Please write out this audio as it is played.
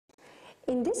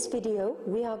In this video,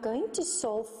 we are going to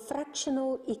solve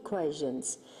fractional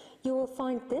equations. You will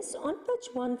find this on page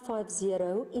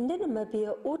 150 in the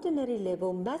Namibian Ordinary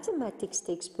Level Mathematics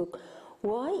textbook,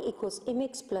 y equals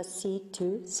mx plus c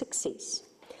to success.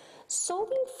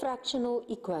 Solving fractional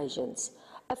equations.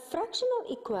 A fractional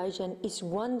equation is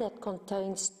one that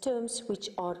contains terms which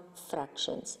are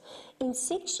fractions. In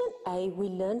section A, we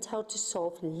learned how to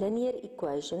solve linear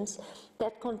equations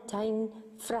that contain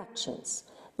fractions.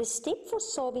 The steps for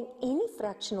solving any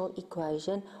fractional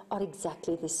equation are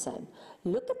exactly the same.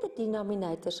 Look at the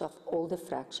denominators of all the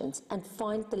fractions and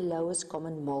find the lowest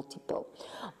common multiple.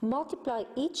 Multiply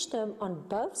each term on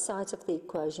both sides of the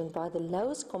equation by the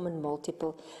lowest common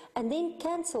multiple and then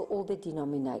cancel all the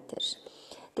denominators.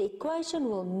 The equation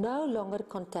will no longer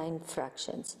contain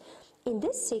fractions. In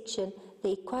this section,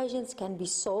 the equations can be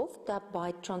solved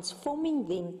by transforming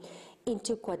them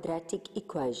into quadratic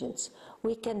equations.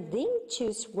 We can then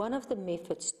choose one of the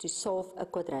methods to solve a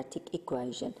quadratic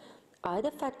equation, either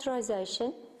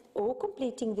factorization or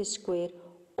completing the square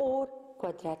or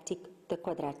the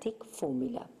quadratic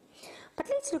formula. But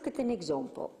let's look at an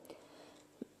example.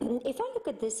 If I look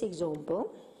at this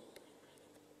example,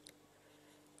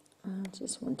 I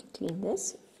just want to clean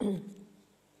this.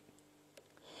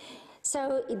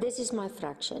 So this is my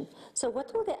fraction. So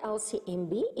what will the LCM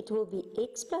be? It will be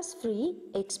x plus 3,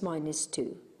 x minus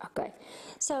 2. Okay.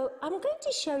 So I'm going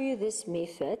to show you this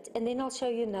method and then I'll show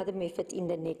you another method in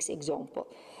the next example.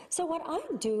 So what I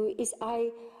do is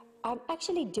I'm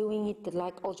actually doing it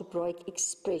like algebraic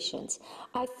expressions.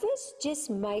 I first just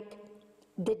make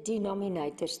the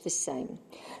denominators the same.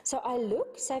 So I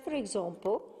look, say for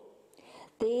example,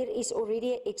 there is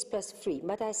already a x plus 3,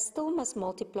 but I still must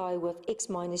multiply with x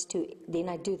minus 2, then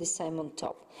I do the same on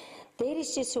top. There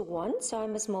is just a 1, so I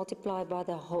must multiply by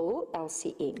the whole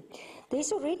LCM.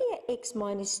 There's already a x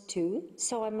minus 2,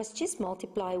 so I must just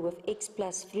multiply with x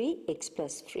plus 3, x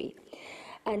plus 3.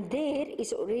 And there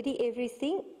is already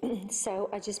everything, so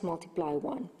I just multiply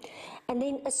 1. And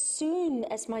then as soon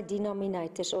as my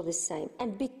denominators are the same,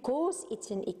 and because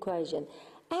it's an equation,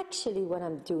 actually what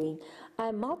I'm doing,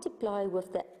 I multiply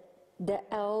with the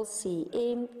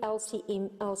LCM, LCM,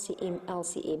 LCM,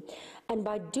 LCM. And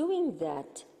by doing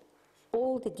that,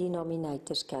 all the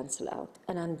denominators cancel out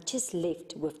and I'm just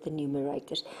left with the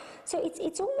numerators. So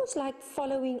it's almost like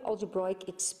following algebraic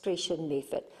expression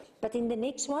method. But in the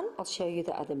next one, I'll show you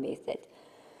the other method.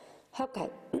 Okay,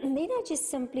 then I just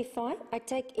simplify. I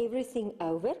take everything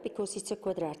over because it's a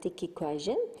quadratic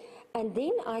equation. And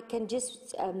then I can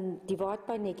just divide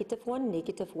by negative 1,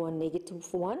 negative 1,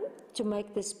 negative 1 to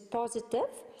make this positive.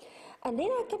 And then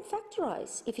I can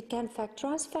factorize. If it can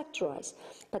factorize, factorize.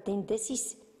 But then this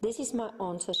is my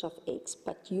answers of x.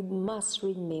 But you must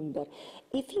remember,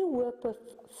 if you work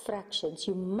with fractions,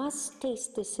 you must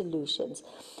test the solutions.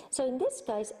 So in this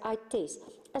case, I test.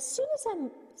 As soon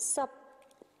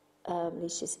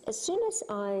as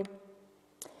I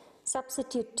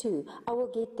substitute 2, I will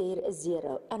get there a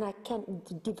 0, and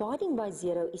dividing by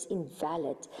 0 is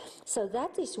invalid. So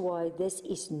that is why this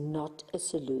is not a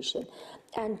solution.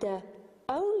 And the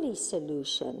only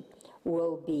solution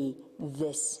will be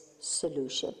this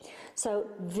solution. So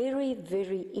very,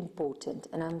 very important.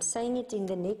 And I'm saying it in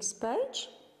the next page.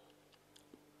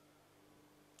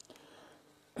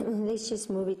 Let's just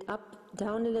move it up,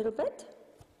 down a little bit.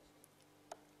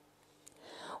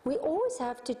 We always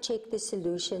have to check the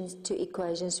solutions to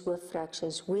equations with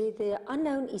fractions where the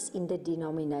unknown is in the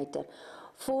denominator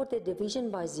for the division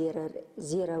by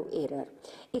zero error.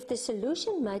 If the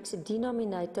solution makes a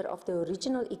denominator of the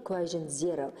original equation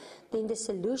 0, then the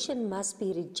solution must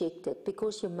be rejected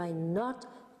because you may not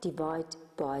divide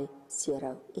by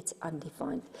 0. It's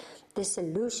undefined. The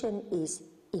solution is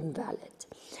invalid.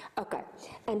 Okay,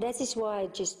 and that is why I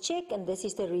just check, and this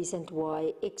is the reason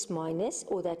why x minus,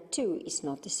 or that 2, is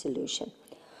not the solution.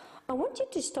 I want you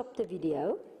to stop the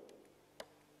video,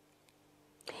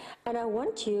 and I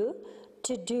want you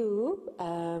to do,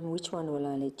 which one will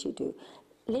I let you do?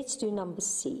 Let's do number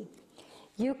C.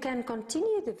 You can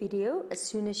continue the video as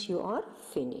soon as you are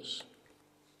finished.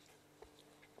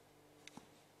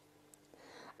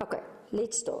 Okay,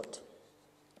 let's start.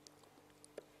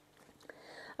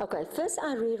 Okay, first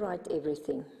I rewrite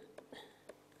everything.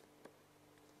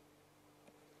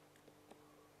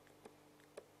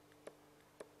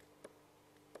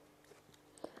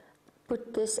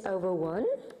 Put this over 1.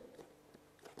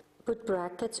 Put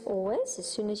brackets always as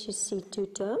soon as you see 2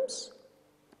 terms.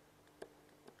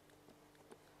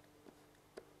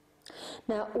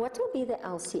 Now, what will be the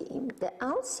LCM? The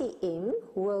LCM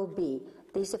will be,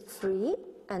 there's a 3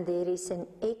 and there is an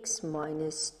x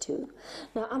minus 2.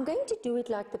 Now I'm going to do it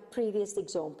like the previous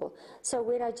example, so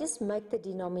where I just make the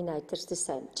denominators the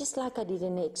same, just like I did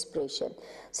in the expression.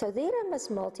 So there I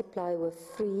must multiply with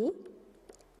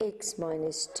 3x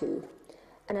minus 2,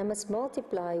 and I must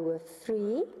multiply with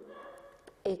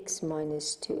 3x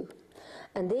minus 2,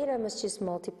 and there I must just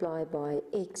multiply by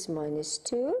x minus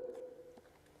 2,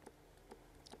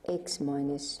 x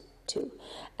minus 2,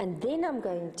 and then I'm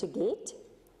going to get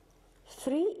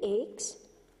 3x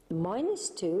minus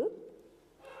 2,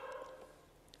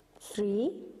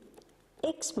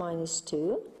 3x minus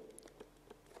 2,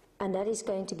 and that is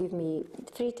going to give me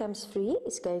 3 times 3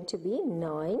 is going to be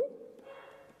 9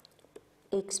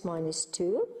 x minus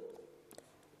 2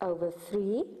 over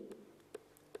 3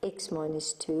 x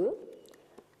minus 2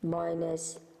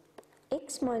 minus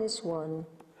x minus 1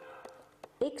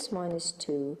 x minus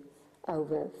 2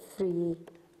 over 3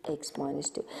 x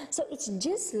minus 2. So it's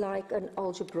just like an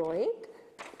algebraic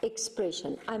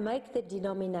expression. I make the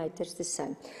denominators the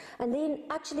same. And then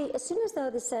actually, as soon as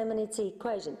they're the same and it's an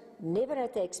equation, never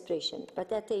at the expression,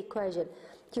 but at the equation,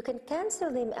 you can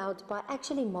cancel them out by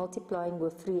actually multiplying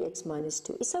with 3x minus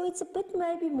 2. So it's a bit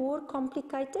maybe more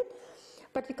complicated,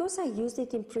 but because I used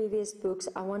it in previous books,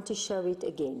 I want to show it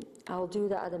again. I'll do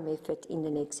the other method in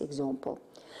the next example.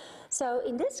 So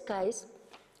in this case,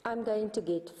 I'm going to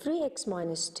get 3x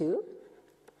minus 2,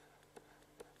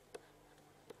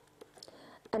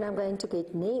 and I'm going to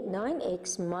get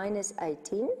 9x minus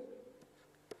 18.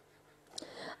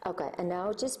 Okay, and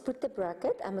now just put the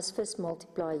bracket. I must first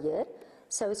multiply here.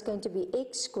 So it's going to be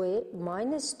x squared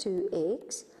minus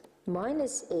 2x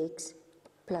minus x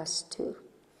plus 2.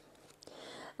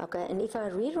 Okay, and if I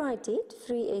rewrite it,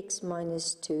 3x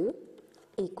minus 2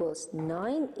 equals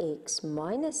 9x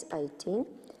minus 18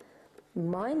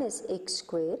 minus x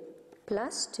squared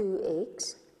plus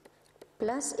 2x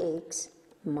plus x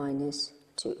minus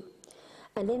 2.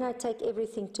 And then I take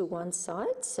everything to one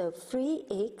side, so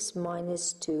 3x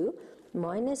minus 2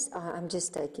 minus, I'm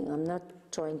not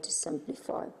trying to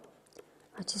simplify.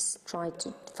 I just try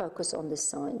to focus on the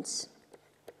signs.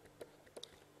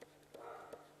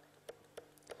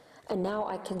 And now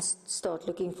I can start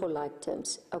looking for like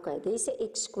terms. Okay, there's a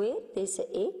x squared, there's a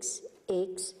x,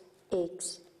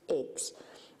 x.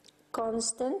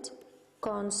 Constant,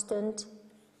 constant,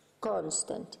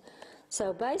 constant.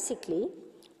 So basically,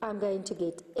 I'm going to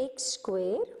get x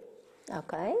squared,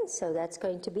 okay, so that's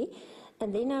going to be,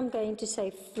 and then I'm going to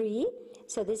say 3,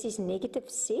 so this is negative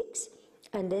 6,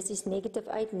 and this is negative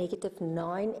 8, negative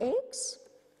 9x,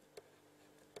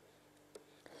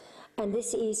 and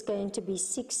this is going to be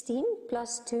 16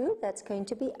 plus 2, that's going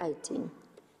to be 18.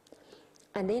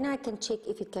 And then I can check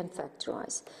if it can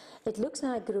factorize. It looks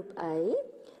like group A,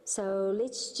 so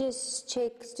let's just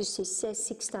check to see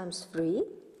 6 times 3.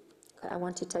 I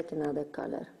want to take another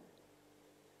color.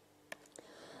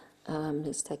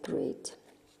 Let's take red.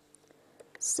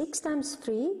 6 times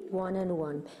 3, 1 and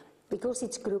 1. Because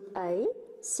it's group A,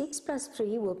 6 plus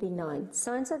 3 will be 9.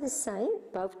 Signs are the same,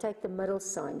 both take the middle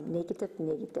sign, negative,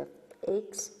 negative,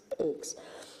 x, x.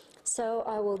 So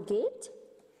I will get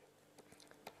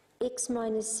x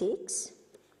minus 6,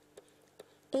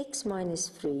 x minus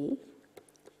 3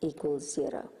 equals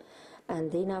 0.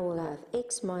 And then I will have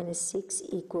x minus 6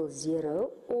 equals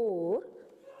 0, or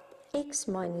x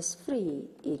minus 3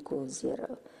 equals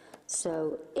 0.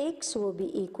 So x will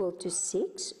be equal to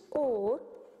 6, or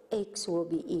x will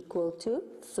be equal to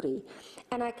 3.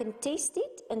 And I can test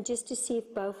it, and just to see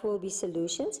if both will be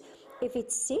solutions. If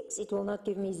it's 6, it will not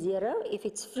give me 0. If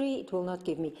it's 3, it will not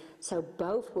give me. So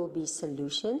both will be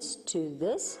solutions to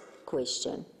this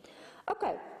question.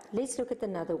 Okay, let's look at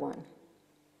another one.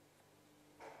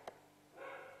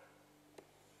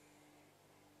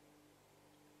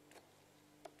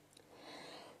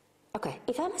 Okay,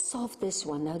 if I must solve this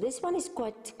one, now this one is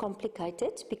quite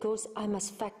complicated because I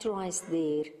must factorize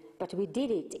there, but we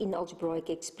did it in algebraic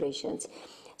expressions.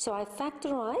 So I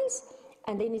factorize,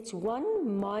 and then it's 1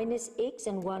 minus x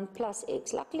and 1 plus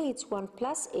x. Luckily it's 1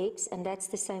 plus x, and that's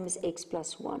the same as x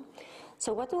plus 1.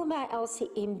 So what will my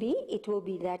LCM be? It will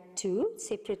be that 2,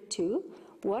 separate 2,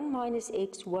 1 minus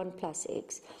x, 1 plus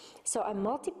x. So I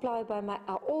multiply by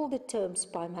all the terms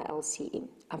by my LCM.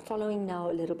 I'm following now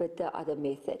a little bit the other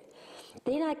method.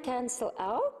 Then I cancel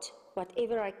out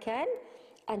whatever I can,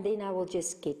 and then I will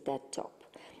just get that top.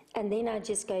 And then I'm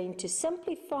just going to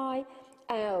simplify.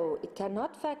 Oh, it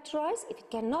cannot factorize. If it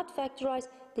cannot factorize,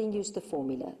 then use the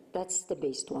formula. That's the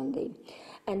best one then.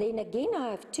 And then again,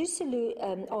 I have two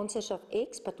answers of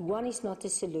x, but one is not a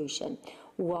solution.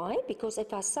 Why? Because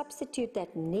if I substitute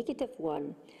that negative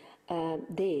 1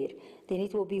 there, then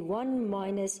it will be 1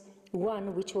 minus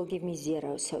 1, which will give me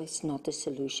 0, so it's not a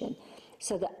solution.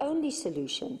 So the only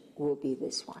solution will be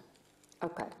this one.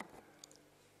 Okay.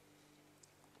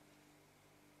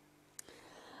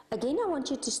 Again, I want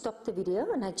you to stop the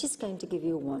video, and I'm just going to give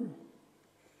you one.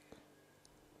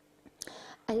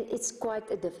 And it's quite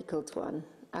a difficult one,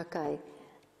 okay,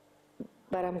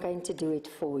 but I'm going to do it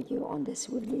for you on this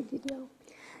video.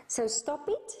 So stop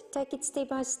it, take it step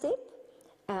by step,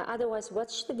 otherwise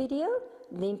watch the video,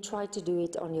 then try to do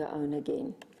it on your own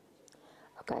again.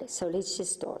 Okay, so let's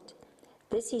just start.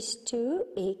 This is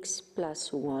 2x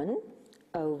plus 1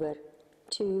 over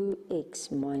 2x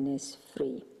minus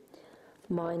 3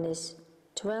 minus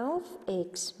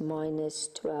 12x minus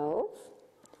 12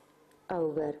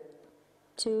 over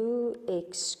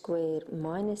 2x squared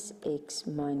minus x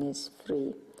minus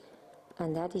 3.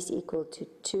 And that is equal to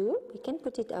 2. We can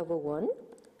put it over 1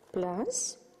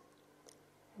 plus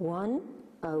 1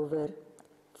 over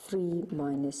 3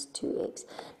 minus 2x.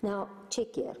 Now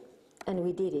check here, and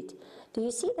we did it. Do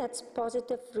you see that's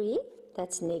positive 3?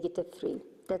 That's negative 3.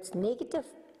 That's negative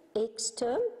x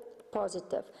term,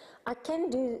 positive. I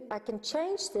can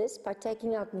change this by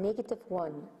taking out negative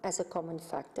 1 as a common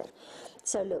factor.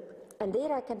 So look, and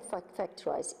there I can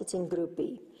factorize. It's in group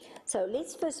B. So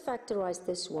let's first factorize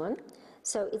this one.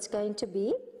 So it's going to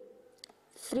be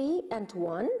 3 and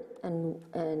 1 and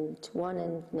 1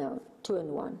 and, no, 2 and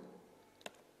 1.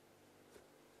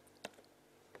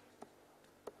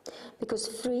 Because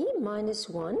 3 minus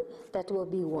 1, that will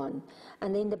be 1.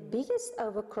 And then the biggest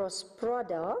over cross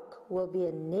product will be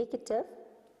a negative,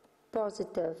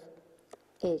 positive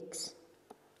x.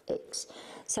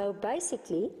 So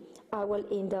basically, I will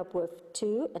end up with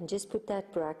 2, and just put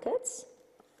that brackets.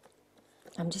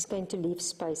 I'm just going to leave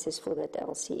spaces for that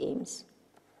LCMs.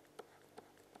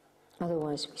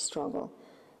 Otherwise we struggle.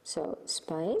 So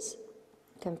space,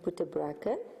 can put a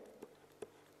bracket.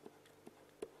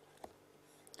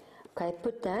 Okay,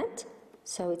 put that.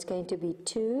 So it's going to be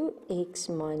 2x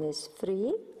minus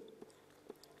 3,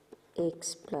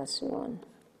 x plus 1.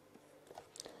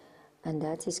 And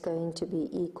that is going to be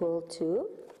equal to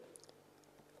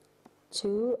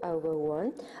 2 over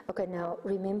 1. Okay, now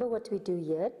remember what we do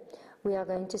here. We are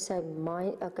going to say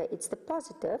okay, it's the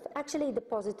positive. Actually, the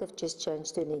positive just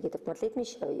changed to negative, but let me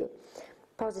show you.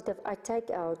 Positive, I take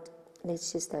out,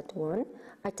 let's just that 1.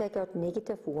 I take out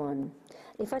negative 1.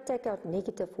 If I take out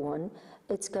negative 1,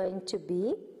 it's going to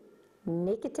be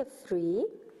negative 3,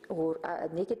 or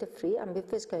negative 3. I'm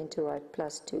first going to write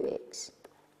plus 2x.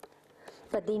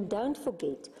 But then don't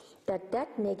forget that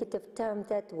that negative term,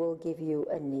 that will give you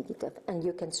a negative, and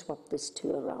you can swap this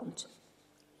 2 around.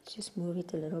 Just move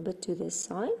it a little bit to this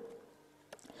side.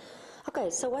 Okay,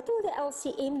 so what will the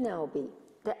LCM now be?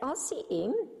 The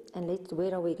LCM, and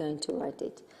where are we going to write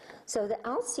it? So the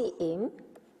LCM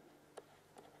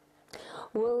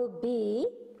will be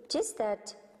just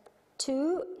that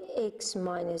 2x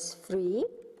minus 3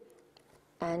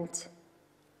 and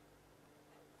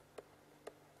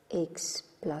x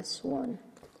plus 1.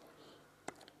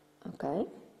 Okay.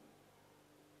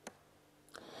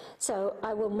 So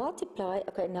I will multiply.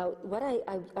 Okay, now what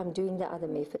I'm doing the other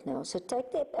method now. So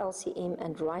take the LCM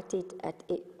and write it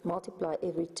multiply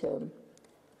every term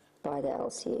by the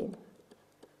LCM.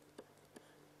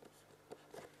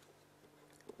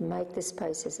 Make the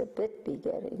spaces a bit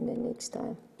bigger in the next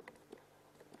time.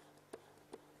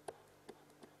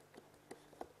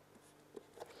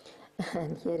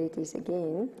 And here it is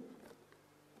again.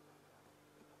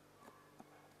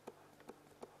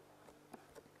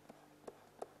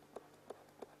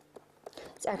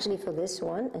 It's actually for this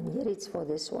one, and here it's for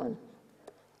this one.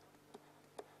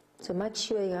 So make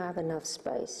sure you have enough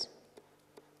space.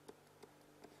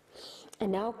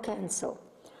 And now cancel.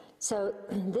 So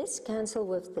this cancel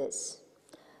with this.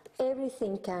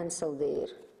 Everything cancel there.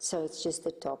 So it's just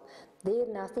the top. There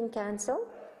nothing cancel.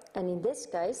 And in this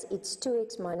case, it's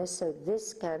 2x minus, so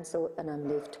this cancel, and I'm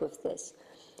left with this.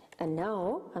 And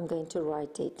now I'm going to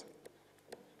write it.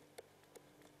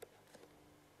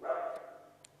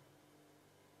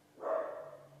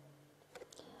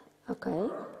 Okay,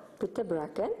 put the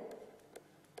bracket.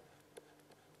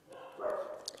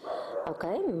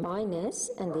 Okay, minus,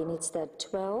 and then it's that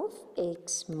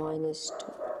 12x minus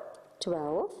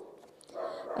 12.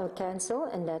 I'll cancel,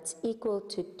 and that's equal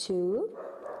to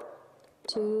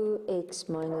 2x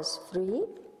minus 3,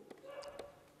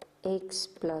 x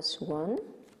plus 1,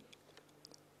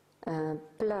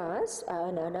 plus,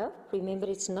 no, remember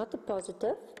it's not a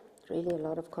positive, really a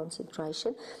lot of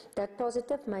concentration. That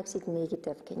positive makes it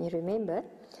negative, can you remember?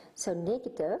 So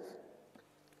negative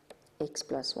x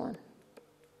plus 1.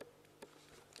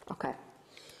 Okay,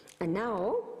 and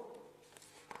now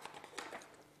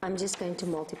I'm just going to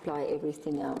multiply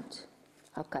everything out.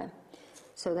 Okay,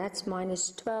 so that's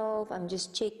minus 12. I'm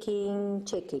just checking,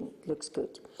 looks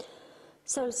good.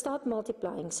 So I'll start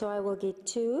multiplying. So I will get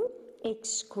 2x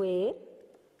squared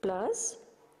plus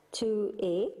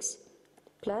 2x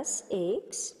plus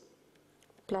x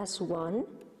plus 1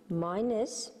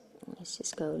 minus, let's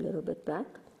just go a little bit back,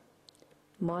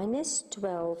 minus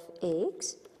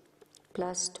 12x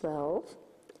plus 12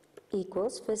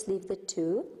 equals, first leave the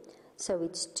 2, so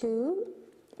it's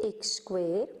 2x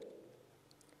squared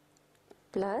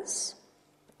plus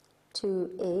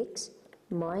 2x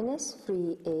minus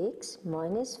 3x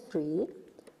minus 3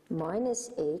 minus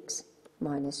x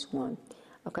minus 1.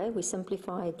 Okay, we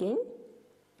simplify again.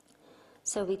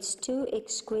 So it's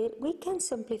 2x squared. We can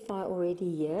simplify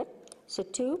already here. So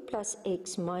 2 plus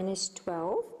x minus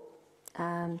 12.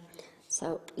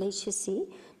 So let's just see.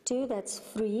 2, that's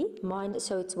 3, minus,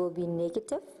 so it will be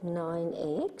negative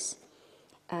 9x.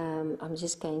 I'm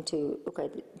just going to, okay,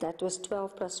 that was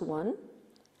 12 plus 1.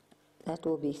 That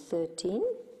will be 13.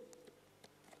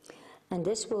 And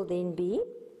this will then be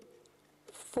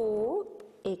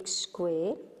 4x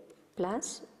squared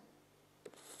plus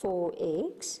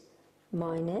 4x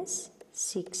minus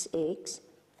 6x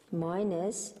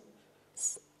minus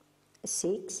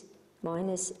 6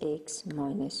 minus x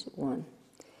minus 1.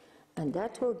 And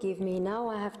that will give me, now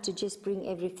I have to just bring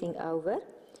everything over.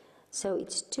 So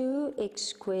it's 2x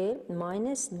squared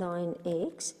minus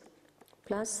 9x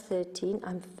plus 13.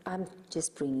 I'm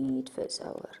just bringing it first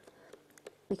over,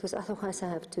 because otherwise I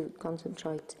have to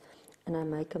concentrate and I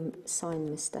make a sign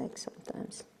mistake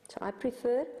sometimes. So I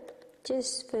prefer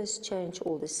just first change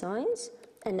all the signs,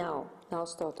 and now I'll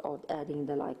start adding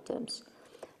the like terms.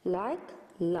 Like.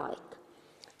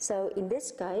 So in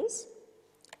this case,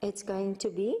 it's going to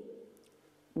be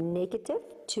negative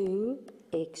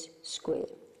 2x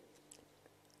squared.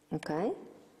 Okay?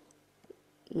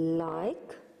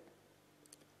 Like.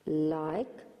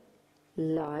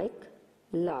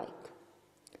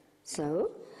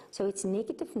 So it's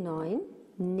negative 9,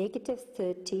 negative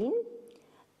 13,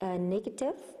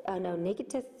 negative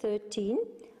 13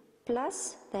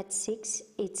 plus that 6,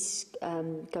 it's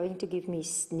going to give me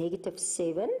negative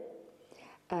 7.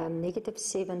 Negative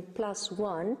 7 plus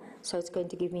 1, so it's going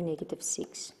to give me negative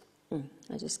 6.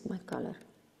 I just, my color.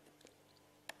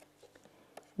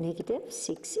 Negative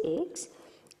 6x.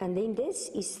 And then this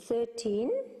is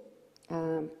 13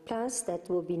 plus, that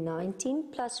will be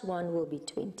 19, plus 1 will be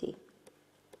 20.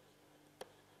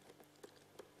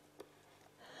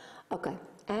 Okay,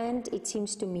 and it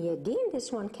seems to me again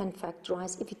this one can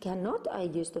factorize. If you cannot, I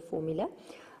use the formula.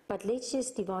 But let's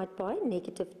just divide by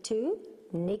negative 2,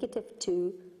 negative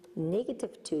 2,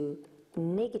 negative 2,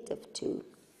 negative 2.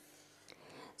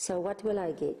 So what will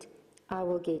I get? I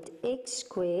will get x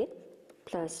squared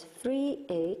plus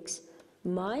 3x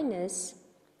minus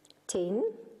 10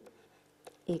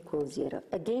 equals 0.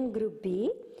 Again, group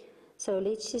B. So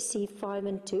let's just see 5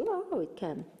 and 2. Oh, it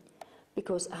can.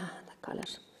 Because, the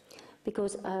colors.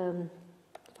 Because 5,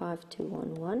 2,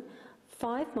 1, 1.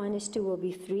 5 minus 2 will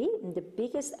be 3. And the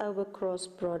biggest over cross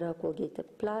product will get a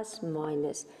plus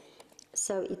minus.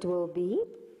 So it will be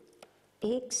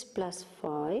x plus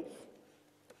 5,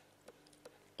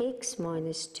 x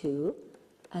minus 2,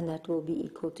 and that will be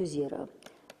equal to 0.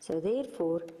 So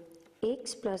therefore,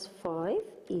 x plus 5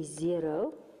 is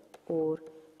 0, or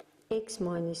x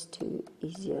minus 2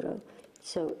 is 0.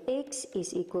 So x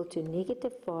is equal to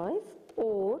negative 5,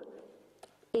 or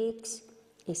x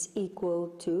is equal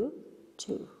to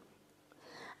 2.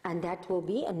 And that will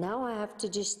be, and now I have to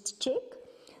just check.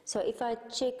 So if I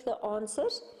check the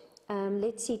answers,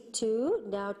 let's see 2,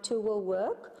 now 2 will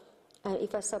work.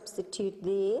 If I substitute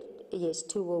there, yes,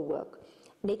 2 will work.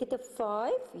 Negative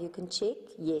 5, you can check,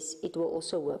 yes, it will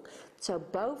also work. So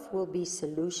both will be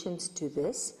solutions to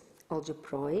this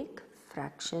algebraic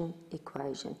fraction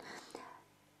equation.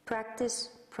 Practice,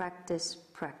 practice,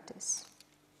 practice.